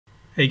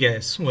Hey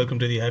guys, welcome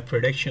to the Hype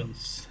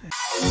Productions.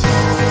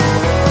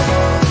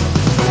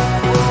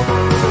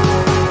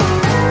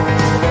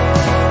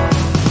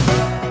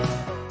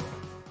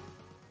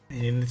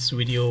 In this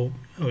video,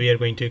 we are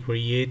going to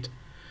create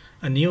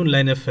a neon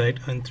line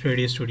effect on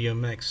 3D Studio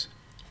Max.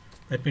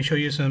 Let me show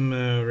you some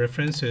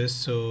references.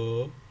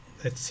 So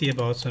let's see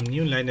about some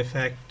neon line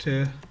effect.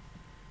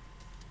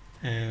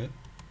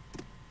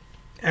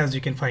 As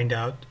you can find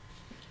out,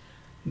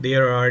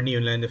 there are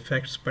neon line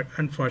effects, but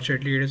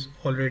unfortunately it is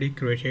already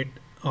created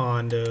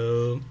on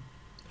the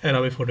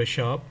Adobe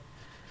Photoshop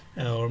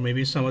or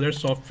maybe some other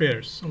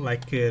softwares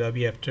like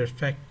Adobe After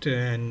Effects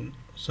and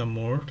some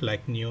more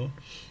like Neo.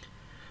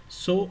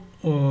 So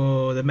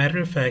the matter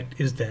of fact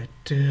is that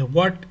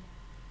what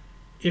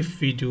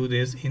if we do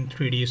this in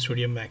 3D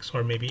Studio Max,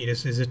 or maybe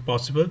is it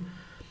possible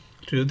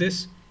to do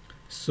this?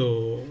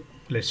 So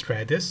let's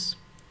try this.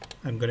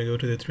 I'm gonna go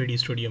to the 3D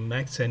Studio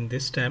Max, and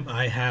this time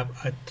I have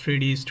a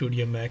 3D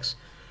Studio Max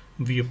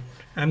viewport.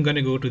 I'm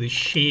gonna go to the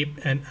shape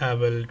and I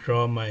will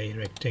draw my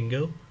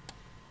rectangle,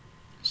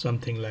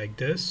 something like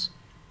this.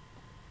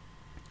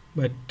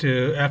 But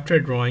after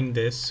drawing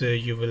this,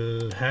 you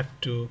will have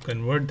to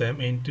convert them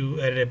into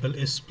editable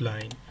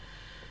spline.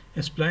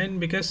 Spline,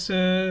 because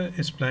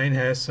spline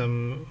has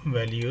some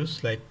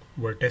values like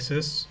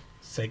vertices,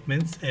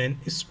 segments,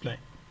 and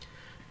spline.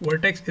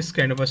 Vertex is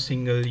kind of a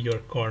single your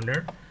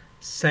corner.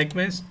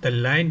 Segments, the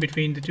line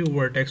between the two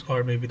vertex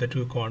or maybe the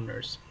two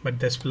corners. But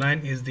the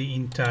spline is the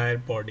entire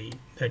body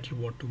that you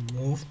want to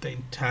move the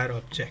entire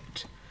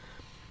object.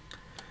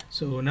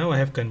 So now I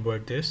have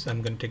converted this.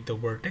 I'm going to take the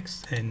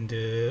vertex, and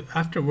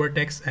after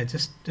vertex I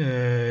just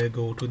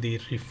go to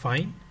the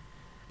refine.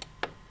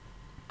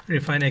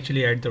 Refine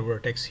actually add the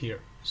vertex here.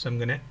 So I'm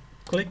going to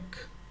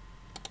click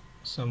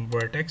some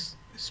vertex,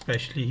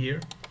 especially here,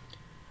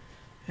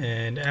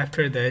 and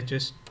after that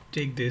just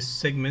take these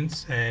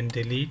segments and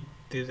delete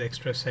these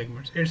extra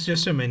segments. It's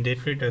just a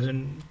mandatory, it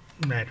doesn't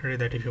matter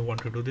that if you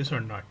want to do this or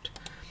not.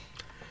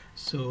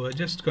 So I'm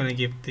just gonna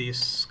give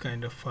this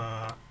kind of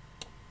a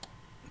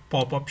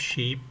pop-up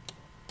shape,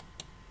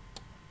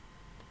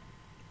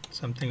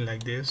 something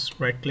like this.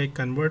 Right click,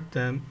 convert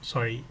them,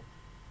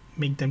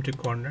 make them to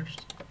corners.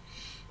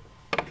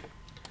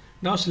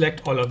 Now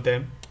select all of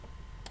them,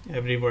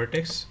 every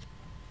vertex,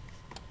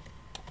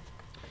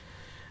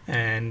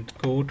 and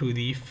go to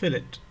the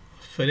fillet.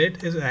 Fillet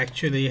is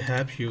actually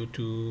helps you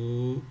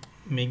to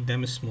make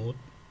them smooth,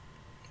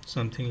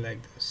 something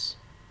like this.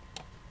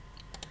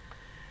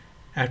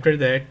 After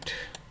that,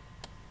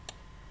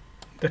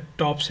 the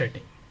top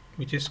setting,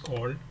 which is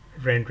called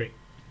rendering.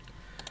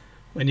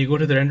 When you go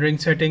to the rendering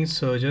settings,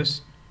 so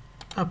just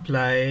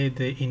apply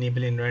the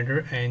enable in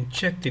render and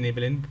check the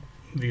enable in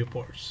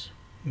viewports.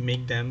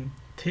 Make them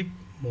thick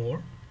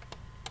more,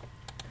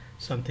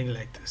 something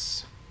like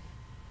this.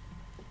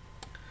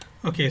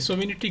 Okay, so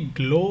we need to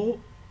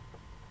glow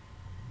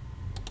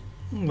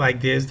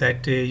like this,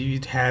 that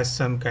it has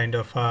some kind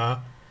of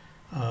a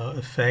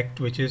effect,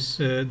 which is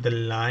the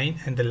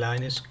line, and the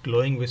line is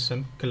glowing with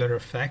some color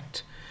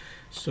effect.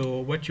 So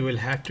what you will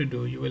have to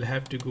do, you will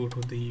have to go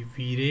to the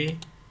Vray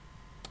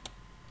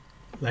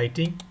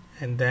lighting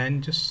and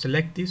then just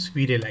select this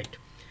Vray light.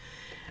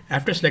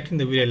 After selecting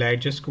the Vray light,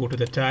 just go to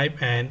the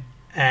type and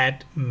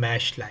add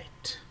mesh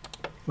light.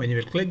 When you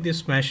will click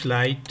this mesh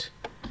light,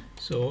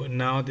 so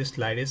now this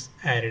light is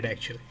added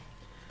actually.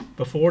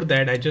 Before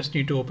that, I just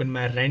need to open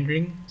my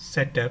rendering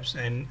setups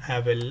and I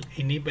will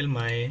enable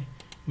my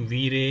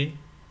Vray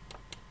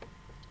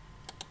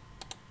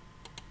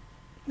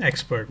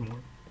expert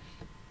mode,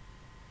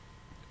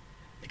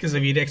 because the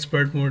Vray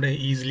expert mode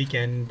easily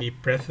can be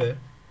preferred.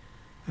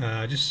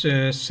 Just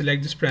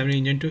select this primary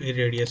engine to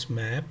irradius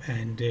map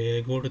and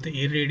go to the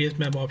irradius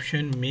map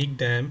option, make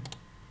them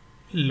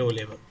low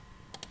level.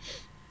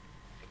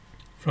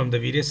 From the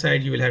Vray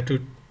side, you will have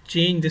to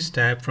change this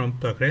tab from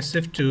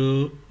progressive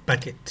to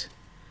bucket,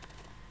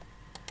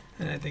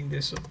 and I think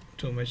this is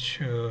too much.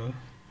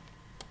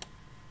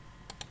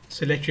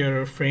 Select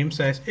your frame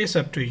size. It's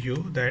up to you,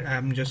 that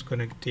I'm just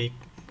gonna take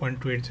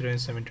 1280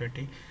 and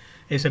 720.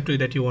 It's up to you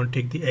that you want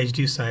to take the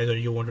HD size or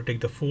you want to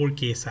take the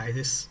 4K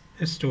size.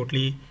 It's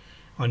totally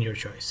on your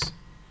choice.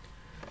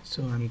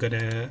 So I'm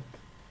gonna,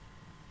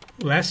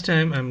 last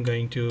time I'm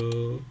going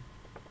to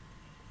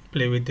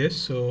play with this,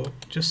 so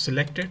just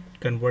select it,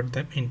 convert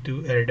them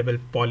into editable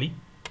poly,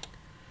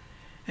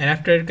 and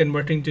after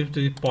converting to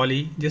the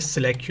poly, just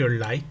select your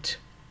light.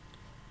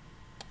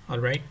 All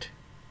right,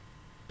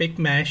 pick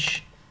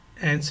mesh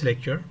and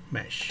select your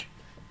mesh.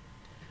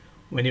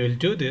 When you will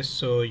do this,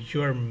 so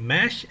your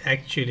mesh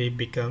actually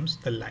becomes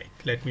the light.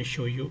 Let me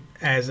show you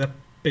as a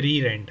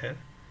pre-render.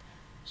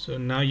 So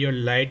now your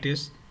light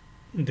is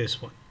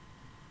this one.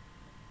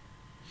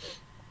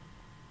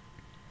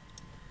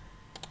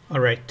 All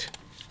right,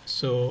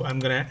 so I'm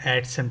gonna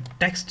add some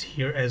text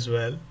here as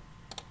well,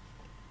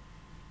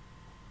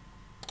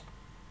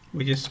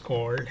 which is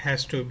called,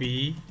 has to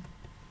be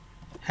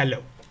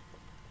hello,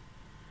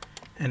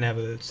 and I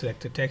will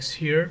select the text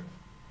here.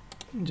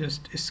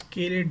 Just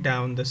scale it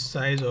down the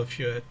size of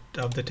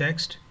the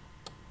text,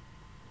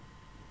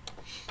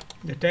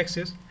 The text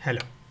is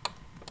hello.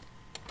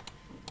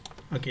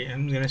 Okay,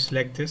 I'm gonna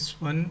select this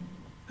one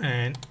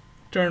and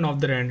turn off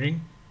the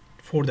rendering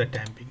for the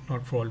time being,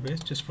 not for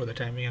always, just for the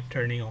time being. I'm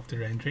turning off the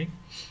rendering.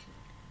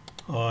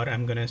 Or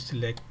I'm gonna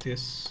select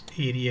this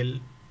Arial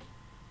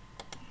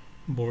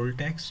bold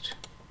text.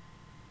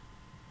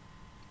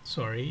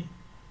 Sorry,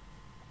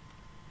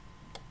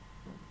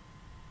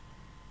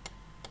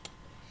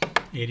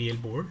 Arial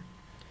bold,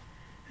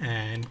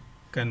 and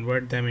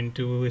convert them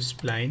into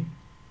spline.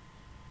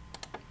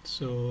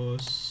 So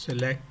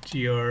select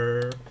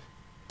your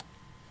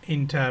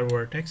entire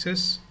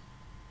vertices,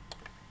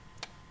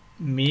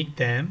 make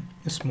them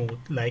smooth,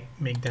 like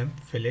make them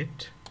fillet.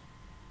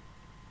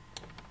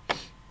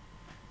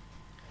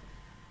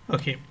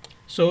 Okay,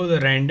 so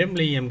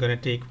randomly I'm gonna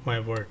take my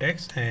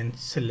vertex and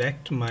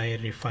select my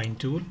refine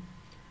tool,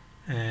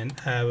 and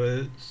I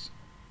will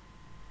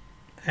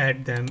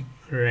add them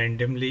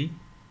randomly.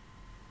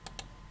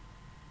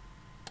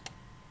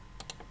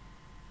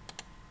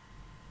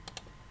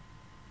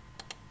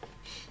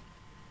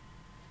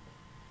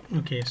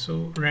 Okay,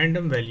 so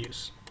random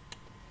values.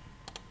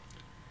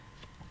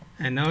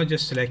 And now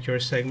just select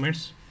your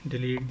segments,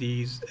 delete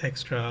these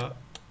extra.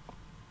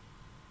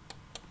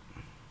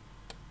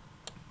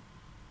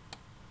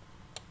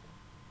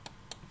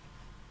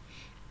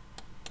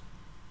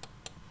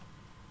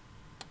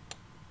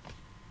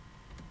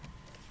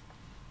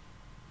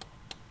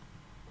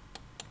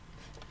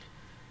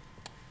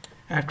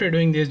 After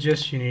doing this,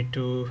 just you need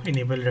to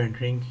enable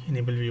rendering,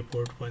 enable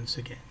viewport once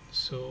again.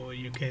 So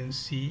you can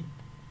see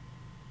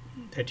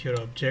that your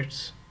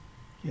objects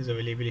is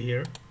available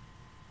here.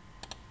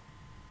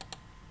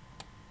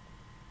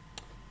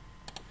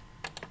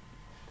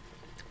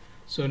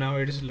 So now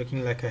it is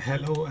looking like a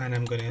hello, and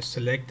I'm going to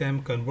select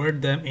them,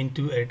 convert them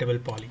into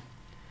editable poly.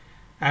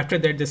 After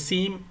that, the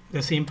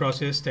same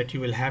process that you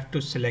will have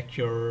to select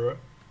your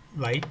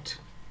light,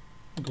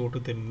 go to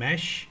the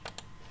mesh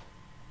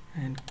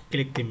and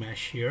click the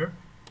mesh here,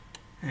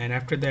 and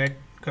after that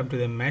come to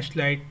the mesh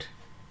light,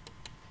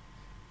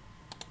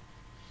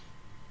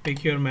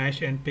 pick your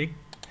mesh and pick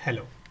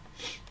hello.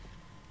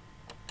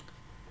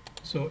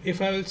 So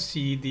if I will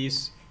see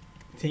this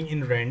thing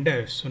in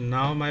render, so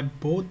now my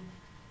both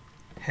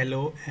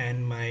hello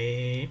and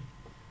my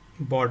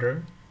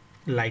border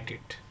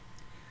lighted,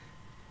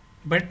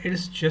 but it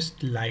is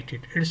just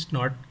lighted, it's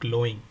not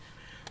glowing.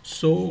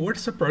 So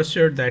what's the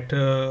procedure that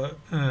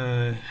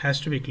has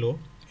to be glow?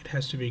 It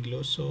has to be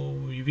glow, so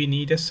we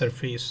need a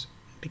surface,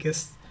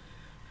 because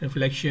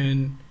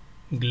reflection,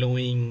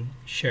 glowing,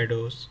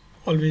 shadows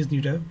always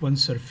need a one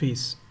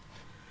surface.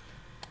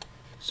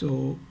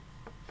 So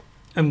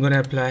I'm gonna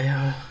apply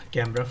a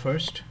camera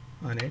first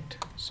on it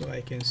so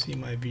I can see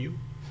my view.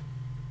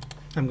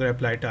 I'm gonna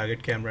apply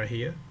target camera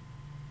here,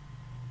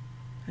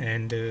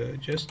 and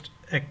just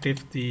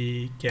active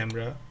the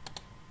camera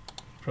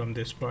from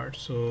this part.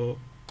 So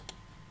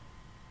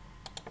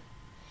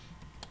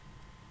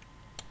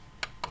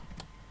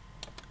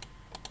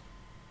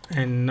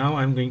and now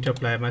I'm going to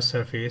apply my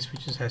surface,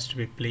 which has to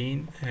be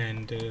plane,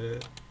 and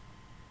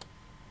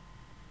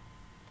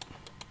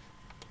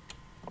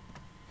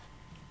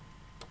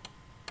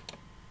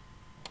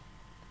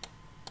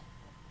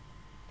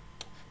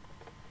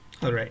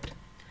all right,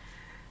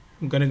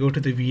 I'm gonna go to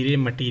the Vray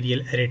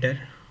material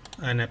editor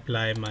and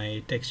apply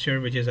my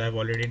texture, which is I've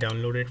already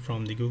downloaded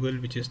from the Google,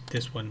 which is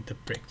this one, the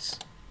bricks.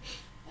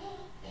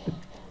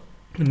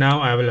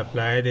 Now I will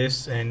apply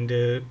this,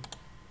 and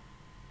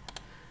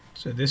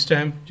so this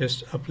time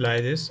just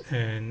apply this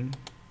and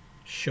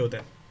show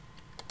them.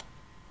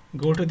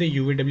 Go to the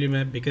UVW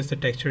map, because the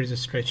texture is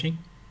stretching,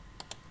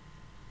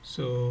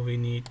 so we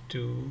need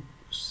to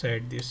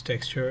set this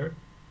texture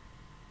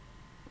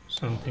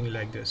something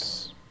like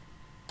this.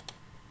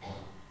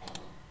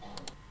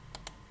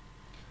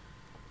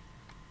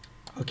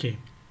 Okay,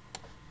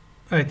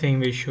 I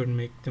think we should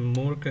make them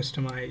more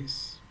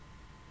customized.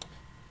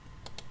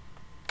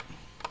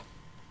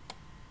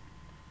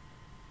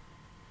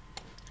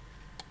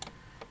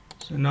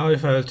 So now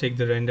if I will take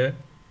the render,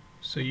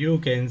 so you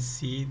can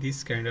see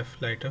this kind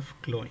of light of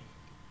glowing,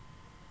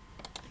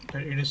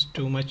 but it is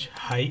too much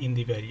high in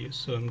the value.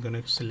 So I'm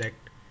gonna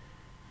select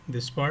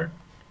this part,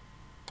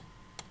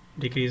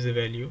 decrease the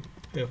value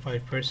to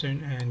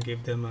 5% and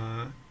give them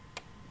a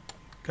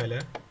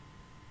color.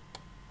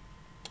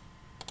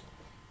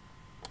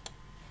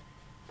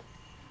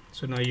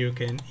 So now you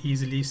can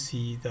easily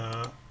see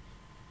the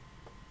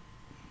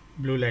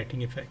blue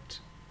lighting effect.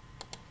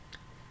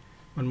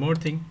 One more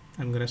thing,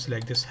 I'm gonna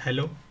select this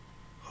hello,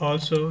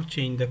 also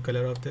change the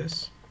color of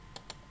this.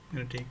 I'm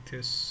gonna take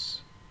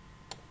this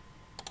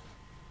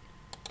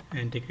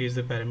and decrease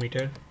the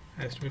parameter,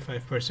 has to be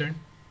 5%.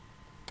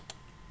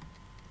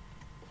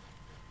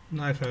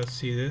 Now if I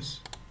see this,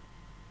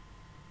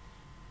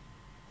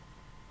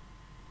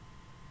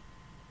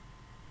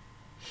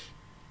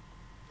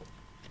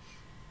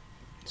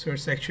 so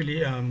it's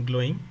actually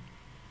glowing.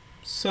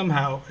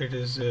 Somehow it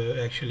is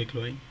actually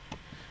glowing.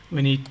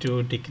 We need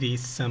to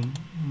decrease some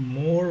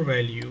more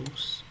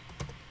values,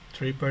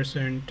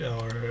 3%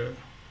 or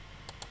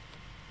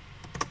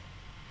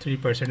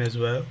 3% as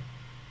well.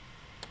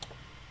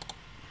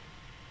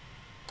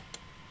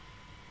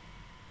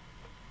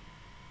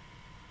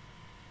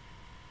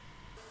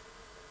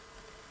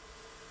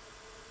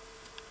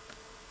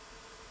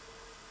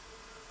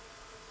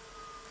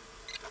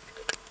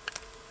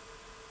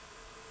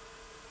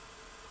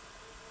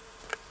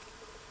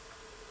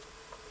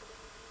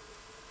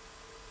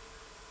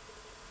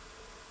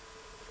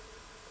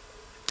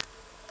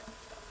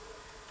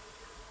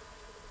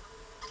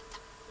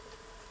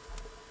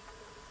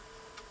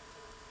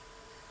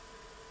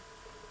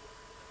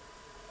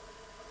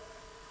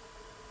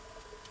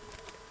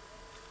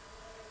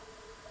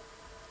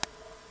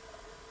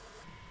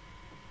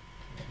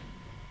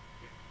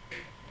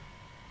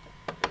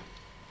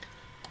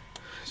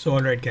 So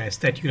alright guys,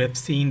 that you have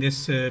seen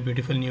this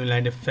beautiful new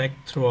line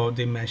effect throughout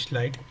the mesh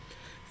light.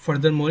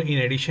 Furthermore, in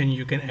addition,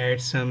 you can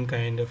add some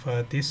kind of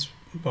this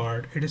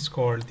part. It is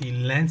called the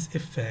lens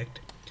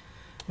effect.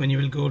 When you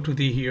will go to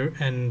the here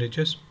and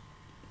just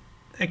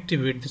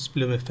activate this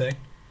bloom effect,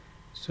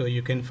 so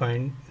you can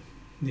find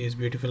this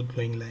beautiful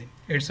glowing line.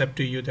 It's up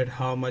to you that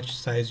how much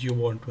size you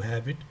want to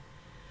have it,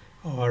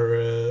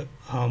 or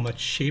how much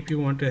shape you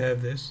want to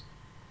have this.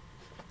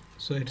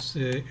 So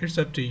it's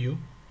up to you.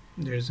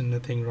 There's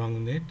nothing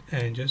wrong with it,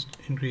 and just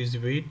increase the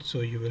weight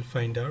so you will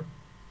find out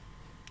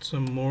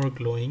some more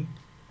glowing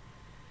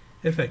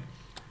effect.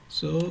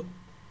 So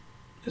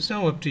it's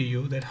now up to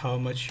you that how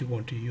much you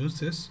want to use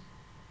this.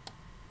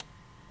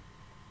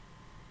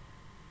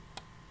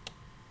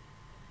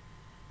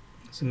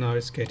 So now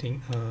it's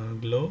getting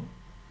glow,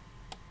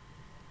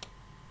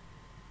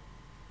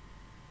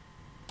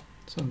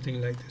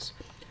 something like this.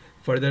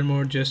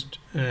 Furthermore, just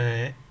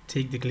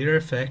take the clear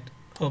effect,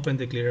 open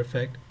the clear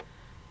effect.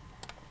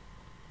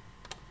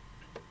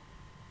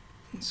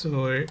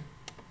 So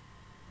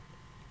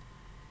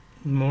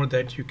more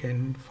that you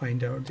can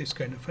find out this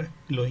kind of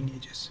glowing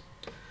edges.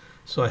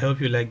 So I hope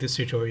you like this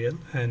tutorial,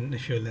 and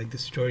if you like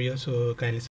this tutorial, so kindly